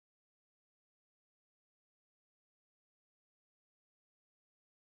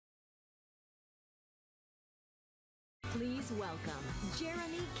Please welcome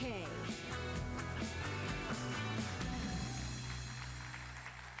Jeremy Kay.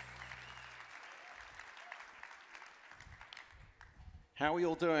 How are you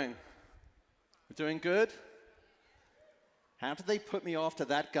all doing? We're doing good? How did they put me after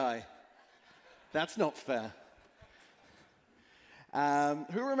that guy? That's not fair.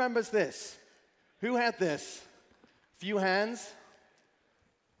 Who remembers this? Who had this? Few hands?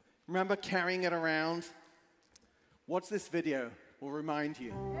 Remember carrying it around? Watch this video. We'll remind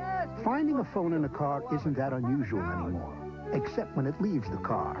you. Finding a phone in a car isn't that unusual anymore, except when it leaves the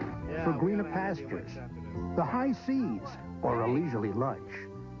car for greener pastures, the high seas, or a leisurely lunch.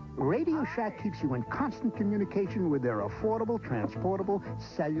 Radio Shack keeps you in constant communication with their affordable, transportable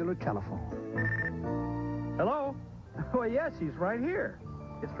cellular telephone. Hello? Oh, yes, he's right here.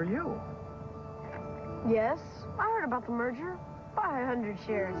 It's for you. Yes, I heard about the merger. Buy 100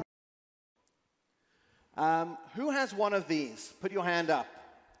 shares. Who has one of these? Put your hand up.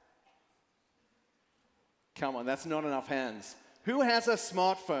 Come on, that's not enough hands. Who has a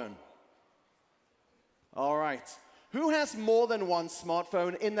smartphone? All right. Who has more than one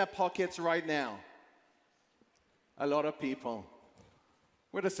smartphone in their pockets right now? A lot of people.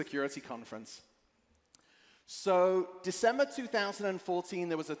 We're at a security conference. So December 2014,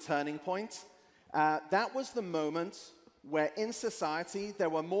 there was a turning point. That was the moment where in society there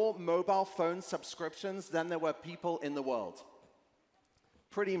were more mobile phone subscriptions than there were people in the world.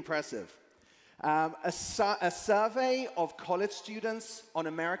 Pretty impressive. A survey of college students on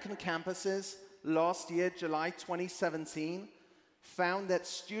American campuses last year, July 2017, found that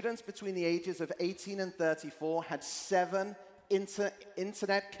students between the ages of 18 and 34 had 7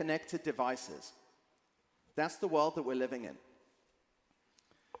 internet-connected devices. That's the world that we're living in.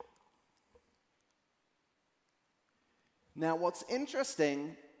 Now, what's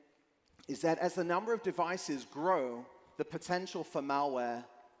interesting is that as the number of devices grow, the potential for malware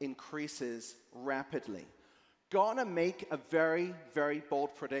increases rapidly. Gartner make a very, very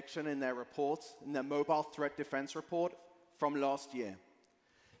bold prediction in their report, in their Mobile Threat Defense Report from last year.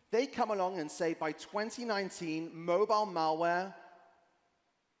 They come along and say by 2019, mobile malware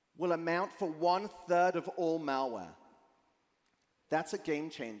will amount for 1/3 of all malware. That's a game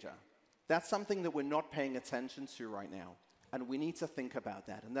changer. That's something that we're not paying attention to right now, and we need to think about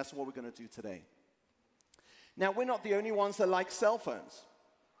that, and that's what we're going to do today. Now, we're not the only ones that like cell phones.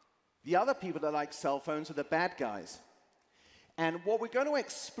 The other people that like cell phones are the bad guys. And what we're going to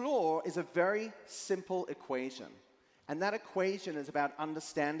explore is a very simple equation. And that equation is about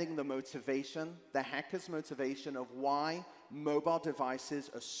understanding the motivation, the hacker's motivation of why mobile devices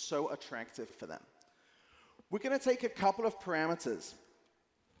are so attractive for them. We're going to take a couple of parameters.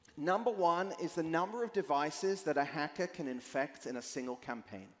 Number one is the number of devices that a hacker can infect in a single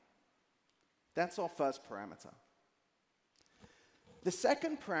campaign. That's our first parameter. The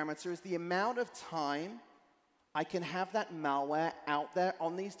second parameter is the amount of time I can have that malware out there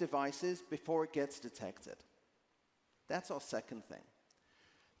on these devices before it gets detected. That's our second thing.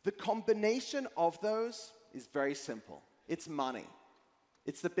 The combination of those is very simple. It's money.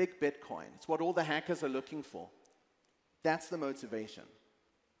 It's the big Bitcoin. It's what all the hackers are looking for. That's the motivation.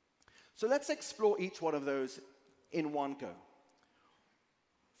 So let's explore each one of those in one go.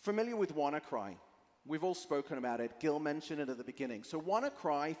 Familiar with WannaCry? We've all spoken about it. Gil mentioned it at the beginning. So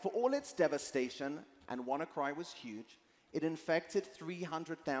WannaCry, for all its devastation, and WannaCry was huge, it infected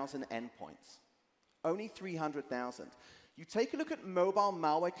 300,000 endpoints. Only 300,000. You take a look at mobile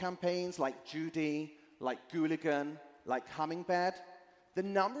malware campaigns like Judy, like Gooligan, like Hummingbird, the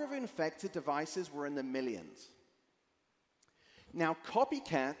number of infected devices were in the millions. Now,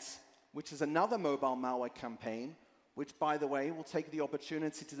 Copycat, which is another mobile malware campaign, which, by the way, we'll take the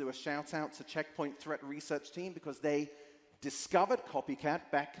opportunity to do a shout-out to Checkpoint Threat Research Team because they discovered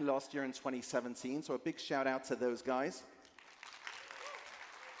Copycat back last year in 2017, so a big shout-out to those guys.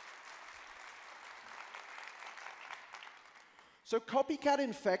 So Copycat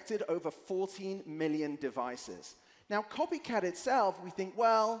infected over 14 million devices. Now, Copycat itself, we think,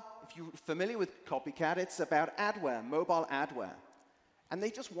 well, if you're familiar with Copycat, it's about adware, mobile adware. And they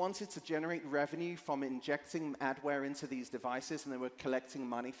just wanted to generate revenue from injecting adware into these devices, and they were collecting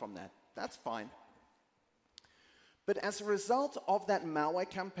money from that. That's fine. But as a result of that malware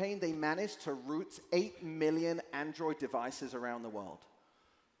campaign, they managed to root 8 million Android devices around the world.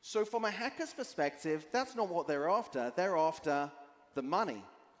 So from a hacker's perspective, that's not what they're after. They're after the money.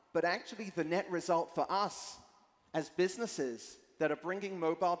 But actually, the net result for us as businesses that are bringing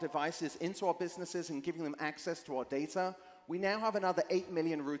mobile devices into our businesses and giving them access to our data, we now have another 8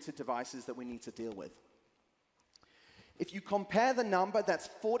 million rooted devices that we need to deal with. If you compare the number, that's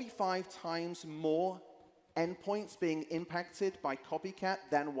 45 times more endpoints being impacted by copycat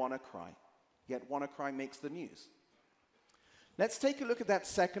than WannaCry. Yet WannaCry makes the news. Let's take a look at that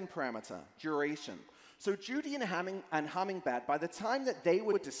second parameter, duration. So Judy and Hummingbird, by the time that they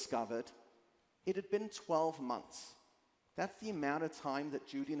were discovered, it had been 12 months. That's the amount of time that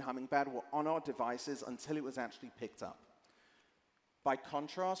Judy and Hummingbird were on our devices until it was actually picked up. By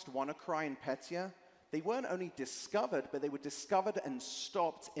contrast, WannaCry and Petya, they weren't only discovered, but they were discovered and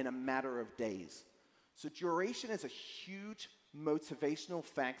stopped in a matter of days. So duration is a huge motivational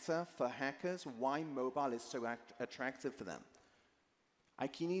factor for hackers, why mobile is so attractive for them. I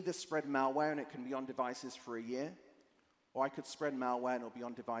can either spread malware and it can be on devices for a year, or I could spread malware and it'll be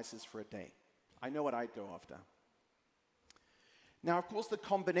on devices for a day. I know what I'd go after. Now, of course, the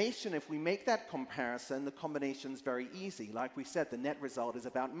combination, if we make that comparison, the combination's very easy. Like we said, the net result is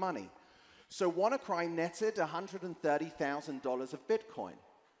about money. So WannaCry netted $130,000 of Bitcoin.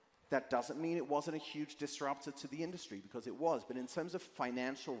 That doesn't mean it wasn't a huge disruptor to the industry, because it was. But in terms of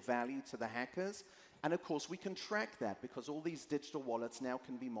financial value to the hackers, and of course we can track that because all these digital wallets now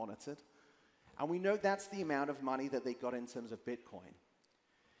can be monitored. And we know that's the amount of money that they got in terms of Bitcoin.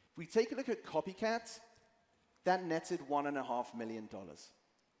 If we take a look at copycats, that netted $1.5 million,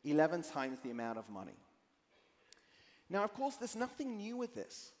 11 times the amount of money. Now, of course, there's nothing new with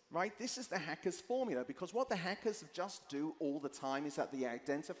this, right? This is the hackers' formula, because what the hackers just do all the time is that they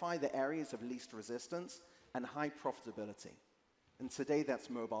identify the areas of least resistance and high profitability. And today, that's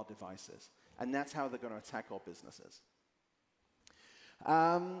mobile devices. And that's how they're going to attack our businesses.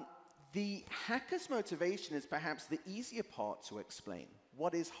 The hacker's motivation is perhaps the easier part to explain.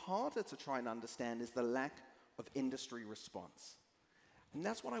 What is harder to try and understand is the lack of industry response. And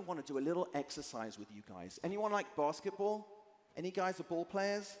that's what I want to do a little exercise with you guys. Anyone like basketball? Any guys are ball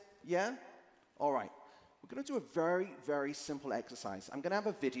players? Yeah? All right. We're going to do a very, very simple exercise. I'm going to have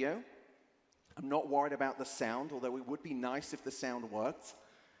a video. I'm not worried about the sound, although it would be nice if the sound worked.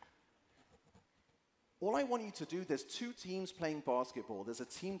 All I want you to do, there's two teams playing basketball. There's a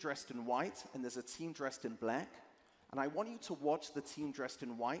team dressed in white, and there's a team dressed in black. And I want you to watch the team dressed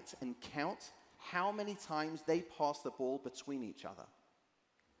in white and count how many times they pass the ball between each other.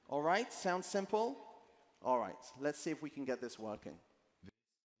 All right? Sounds simple? All right. Let's see if we can get this working.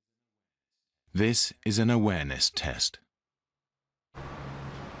 This is an awareness test.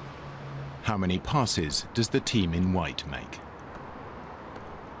 How many passes does the team in white make?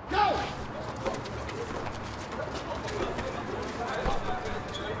 Go!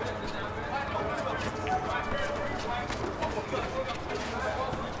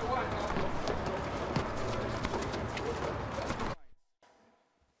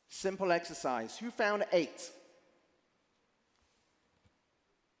 Simple exercise. Who found 8?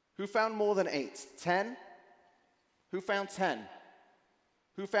 Who found more than 8? 10? Who found 10?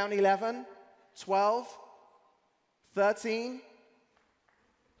 Who found 11? 12? 13?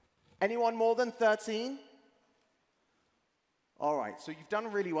 Anyone more than 13? All right, so you've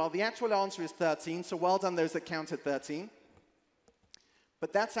done really well. The actual answer is 13, so well done those that counted 13.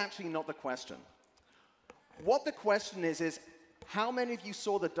 But that's actually not the question. What the question is how many of you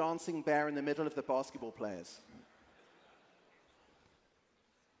saw the dancing bear in the middle of the basketball players?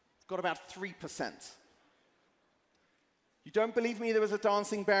 Got about 3%. You don't believe me there was a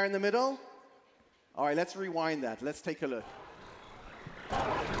dancing bear in the middle? All right, let's rewind that. Let's take a look.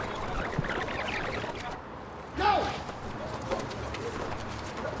 Go!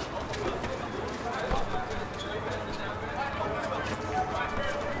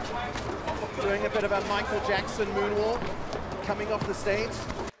 Doing a bit of a Michael Jackson moonwalk, coming off the stage.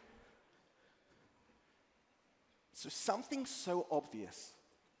 So something so obvious,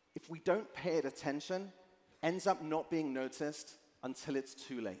 if we don't pay it attention, ends up not being noticed until it's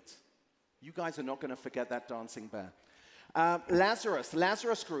too late. You guys are not going to forget that dancing bear.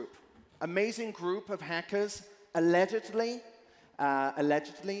 Lazarus Group, amazing group of hackers, allegedly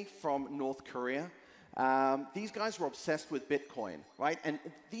from North Korea. These guys were obsessed with Bitcoin, right? And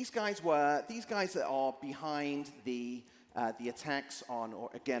these guys are behind the attacks on, or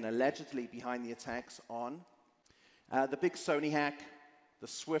again, allegedly behind the attacks on the big Sony hack, the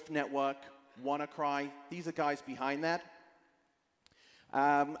Swift network, WannaCry. These are guys behind that.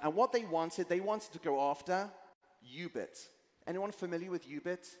 And what they wanted to go after Ubit. Anyone familiar with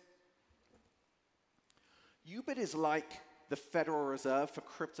Ubit? Ubit is like the Federal Reserve for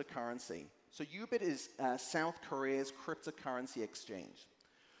cryptocurrency. So Ubit is South Korea's cryptocurrency exchange.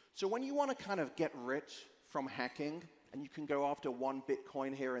 So when you want to kind of get rich from hacking, and you can go after one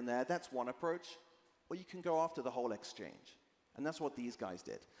Bitcoin here and there, that's one approach. Or you can go after the whole exchange. And that's what these guys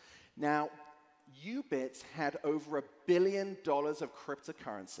did. Now, Ubit had over $1 billion of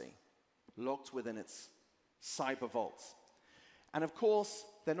cryptocurrency locked within its cyber vaults. And of course,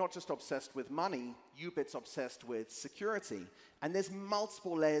 they're not just obsessed with money, Ubit's obsessed with security, and there's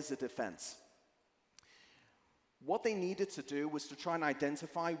multiple layers of defense. What they needed to do was to try and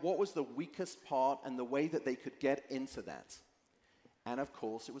identify what was the weakest part and the way that they could get into that. And of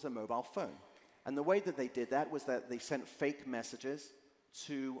course, it was a mobile phone. And the way that they did that was that they sent fake messages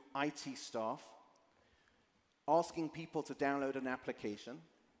to IT staff, asking people to download an application,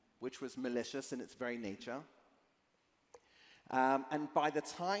 which was malicious in its very nature. And by the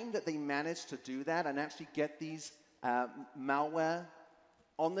time that they managed to do that and actually get these malware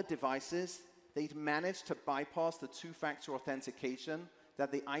on the devices, they'd managed to bypass the two-factor authentication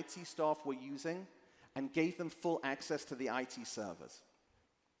that the IT staff were using and gave them full access to the IT servers.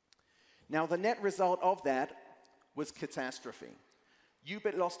 Now, the net result of that was catastrophe.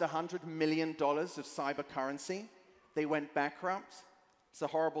 Ubit lost $100 million of cyber currency. They went bankrupt. It's a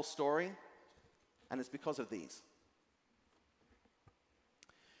horrible story, and it's because of these.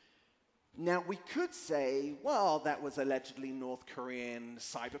 Now, we could say, well, that was allegedly North Korean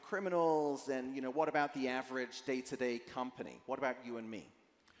cyber criminals, and what about the average day-to-day company? What about you and me?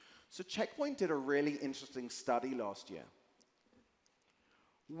 So Check Point did a really interesting study last year.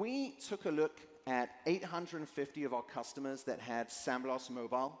 We took a look at 850 of our customers that had SandBlast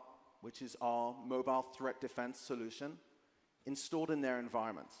Mobile, which is our mobile threat defense solution, installed in their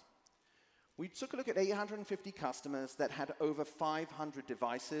environments. We took a look at 850 customers that had over 500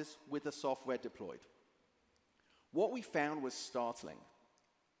 devices with the software deployed. What we found was startling.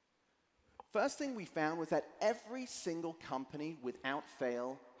 First thing we found was that every single company, without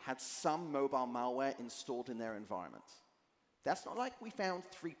fail, had some mobile malware installed in their environment. That's not like we found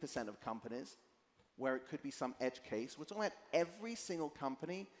 3% of companies where it could be some edge case. We're talking about every single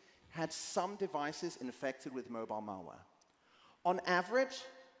company had some devices infected with mobile malware. On average,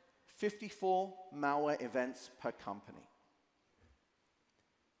 54 malware events per company.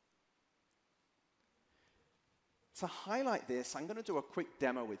 To highlight this, I'm going to do a quick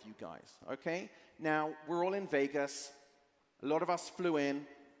demo with you guys, okay? Now, we're all in Vegas. A lot of us flew in.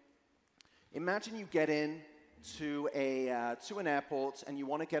 Imagine you get in to an airport and you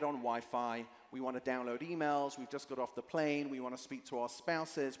want to get on Wi-Fi. We want to download emails. We've just got off the plane. We want to speak to our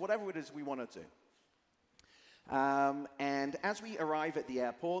spouses, whatever it is we want to do. And as we arrive at the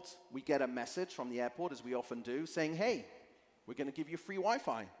airport, we get a message from the airport, as we often do, saying, hey, we're going to give you free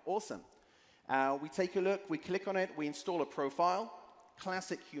Wi-Fi. Awesome. We take a look, we click on it, we install a profile.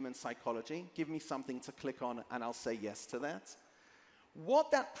 Classic human psychology. Give me something to click on, and I'll say yes to that.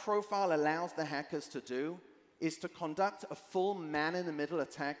 What that profile allows the hackers to do is to conduct a full man-in-the-middle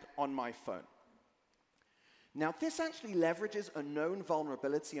attack on my phone. Now, this actually leverages a known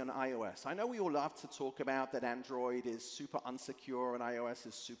vulnerability on iOS. I know we all love to talk about that Android is super unsecure and iOS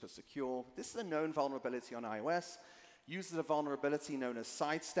is super secure. This is a known vulnerability on iOS. Uses a vulnerability known as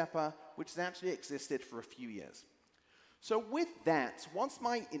Sidestepper, which has actually existed for a few years. So with that, once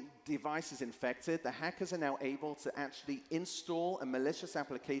my device is infected, the hackers are now able to actually install a malicious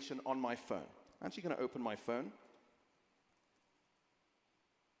application on my phone. I'm actually going to open my phone.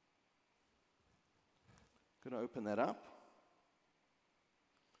 Going to open that up.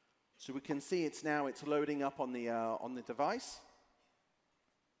 So we can see it's loading up on the device.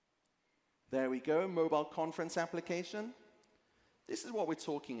 There we go, mobile conference application. This is what we're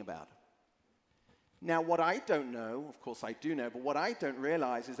talking about. Now, what I don't know, of course I do know, but what I don't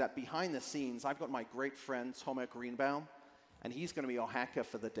realize is that behind the scenes, I've got my great friend, Tomer Greenbaum, and he's going to be our hacker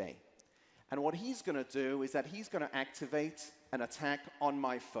for the day. And what he's going to do is that he's going to activate an attack on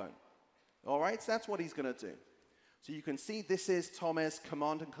my phone. All right, so that's what he's going to do. So you can see this is Tomer's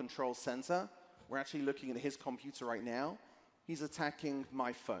command and control center. We're actually looking at his computer right now. He's attacking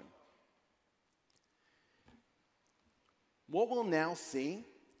my phone. What we'll now see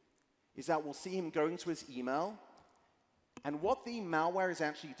is that we'll see him going to his email, and what the malware is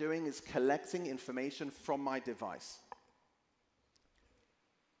actually doing is collecting information from my device.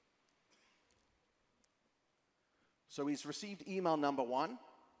 So he's received email number 1,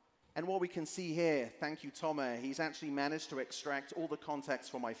 and what we can see here, thank you, Tomer, he's actually managed to extract all the contacts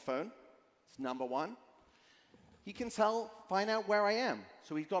from my phone. It's number 1. He can find out where I am.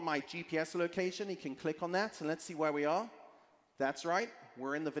 So we've got my GPS location. He can click on that, and let's see where we are. That's right.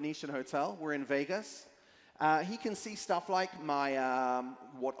 We're in the Venetian Hotel. We're in Vegas. He can see stuff like my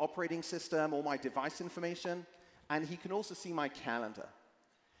what operating system, all my device information, and he can also see my calendar.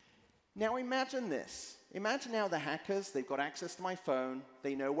 Now imagine this. Imagine now the hackers, they've got access to my phone,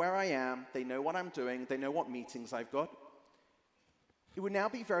 they know where I am, they know what I'm doing, they know what meetings I've got. It would now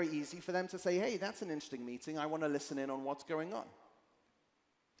be very easy for them to say, hey, that's an interesting meeting, I want to listen in on what's going on.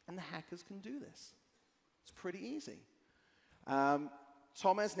 And the hackers can do this. It's pretty easy. Tom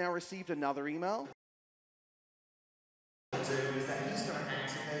has now received another email. Is that he's going to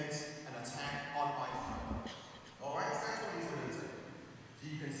activate an attack on my phone. All right, so that's what he's going to do. So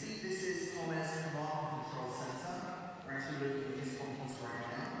you can see this is Thomas Command and Control Center. We're actually looking at his contents right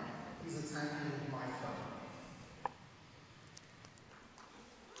now. He's attacking my phone.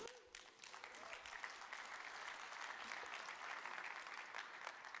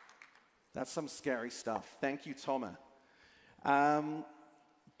 That's some scary stuff. Thank you, Thomas.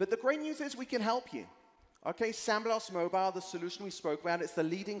 But the great news is we can help you. Okay, SandBlast Mobile, the solution we spoke about, it's the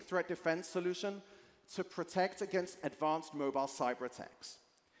leading threat defense solution to protect against advanced mobile cyber attacks.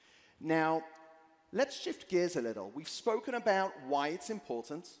 Now, let's shift gears a little. We've spoken about why it's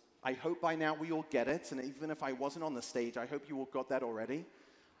important. I hope by now we all get it, and even if I wasn't on the stage, I hope you all got that already.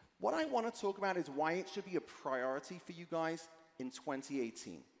 What I want to talk about is why it should be a priority for you guys in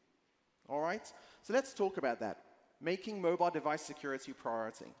 2018. All right? So let's talk about that. Making mobile device security a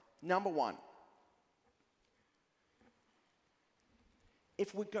priority. Number one,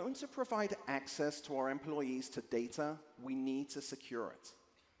 if we're going to provide access to our employees to data, we need to secure it.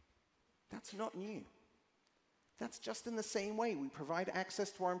 That's not new. That's just in the same way we provide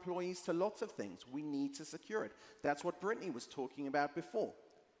access to our employees to lots of things. We need to secure it. That's what Brittany was talking about before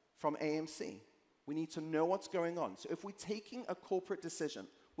from AMC. We need to know what's going on. So if we're taking a corporate decision,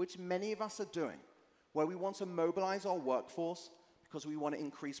 which many of us are doing, where we want to mobilize our workforce because we want to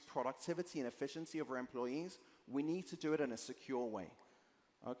increase productivity and efficiency of our employees, we need to do it in a secure way.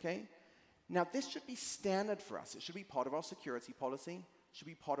 Okay? Now, this should be standard for us. It should be part of our security policy. It should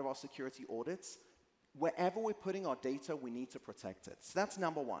be part of our security audits. Wherever we're putting our data, we need to protect it. So that's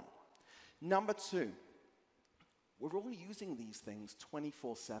number one. Number two, we're all using these things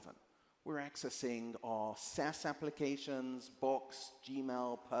 24/7. We're accessing our SaaS applications, Box,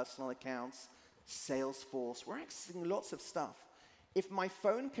 Gmail, personal accounts, Salesforce. We're accessing lots of stuff. If my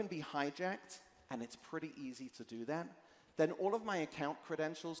phone can be hijacked, and it's pretty easy to do that, then all of my account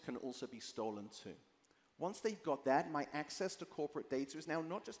credentials can also be stolen too. Once they've got that, my access to corporate data is now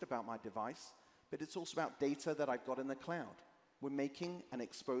not just about my device, but it's also about data that I've got in the cloud. We're making and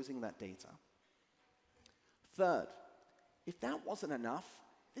exposing that data. Third, if that wasn't enough,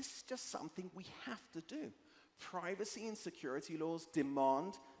 this is just something we have to do. Privacy and security laws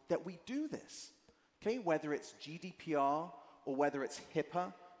demand that we do this. Okay, whether it's GDPR or whether it's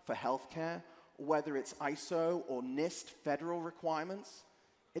HIPAA for healthcare, or whether it's ISO or NIST federal requirements,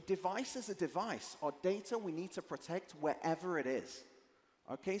 a device is a device. Our data we need to protect wherever it is.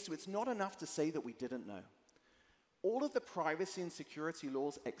 Okay, so it's not enough to say that we didn't know. All of the privacy and security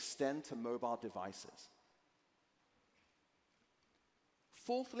laws extend to mobile devices.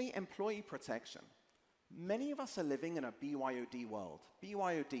 Fourthly, employee protection. Many of us are living in a BYOD world.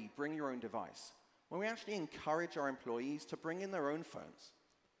 BYOD, bring your own device, when we actually encourage our employees to bring in their own phones.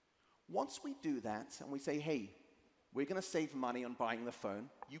 Once we do that and we say, hey, we're going to save money on buying the phone,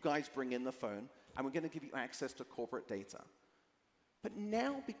 you guys bring in the phone, and we're going to give you access to corporate data. But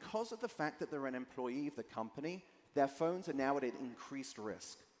now, because of the fact that they're an employee of the company, their phones are now at an increased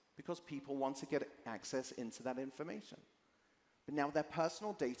risk because people want to get access into that information. But now their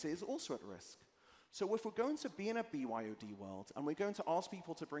personal data is also at risk. So if we're going to be in a BYOD world and we're going to ask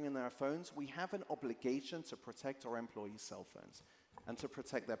people to bring in their phones, we have an obligation to protect our employees' cell phones and to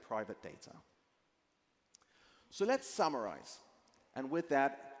protect their private data. So let's summarize. And with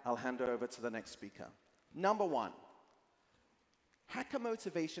that, I'll hand over to the next speaker. Number one, hacker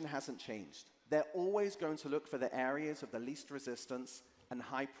motivation hasn't changed. They're always going to look for the areas of the least resistance and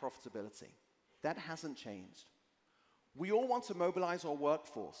high profitability. That hasn't changed. We all want to mobilize our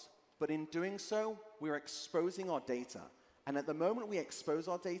workforce, but in doing so, we're exposing our data. And at the moment we expose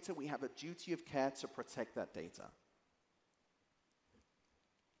our data, we have a duty of care to protect that data.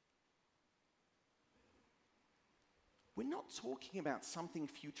 We're not talking about something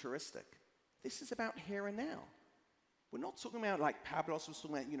futuristic. This is about here and now. We're not talking about, like Pablos was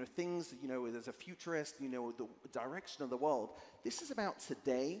talking about, things, there's a futurist, the direction of the world. This is about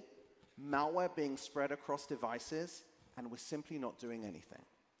today, malware being spread across devices, and we're simply not doing anything.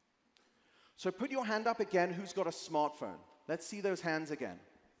 So put your hand up again, who's got a smartphone? Let's see those hands again.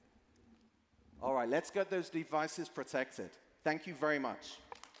 All right, let's get those devices protected. Thank you very much.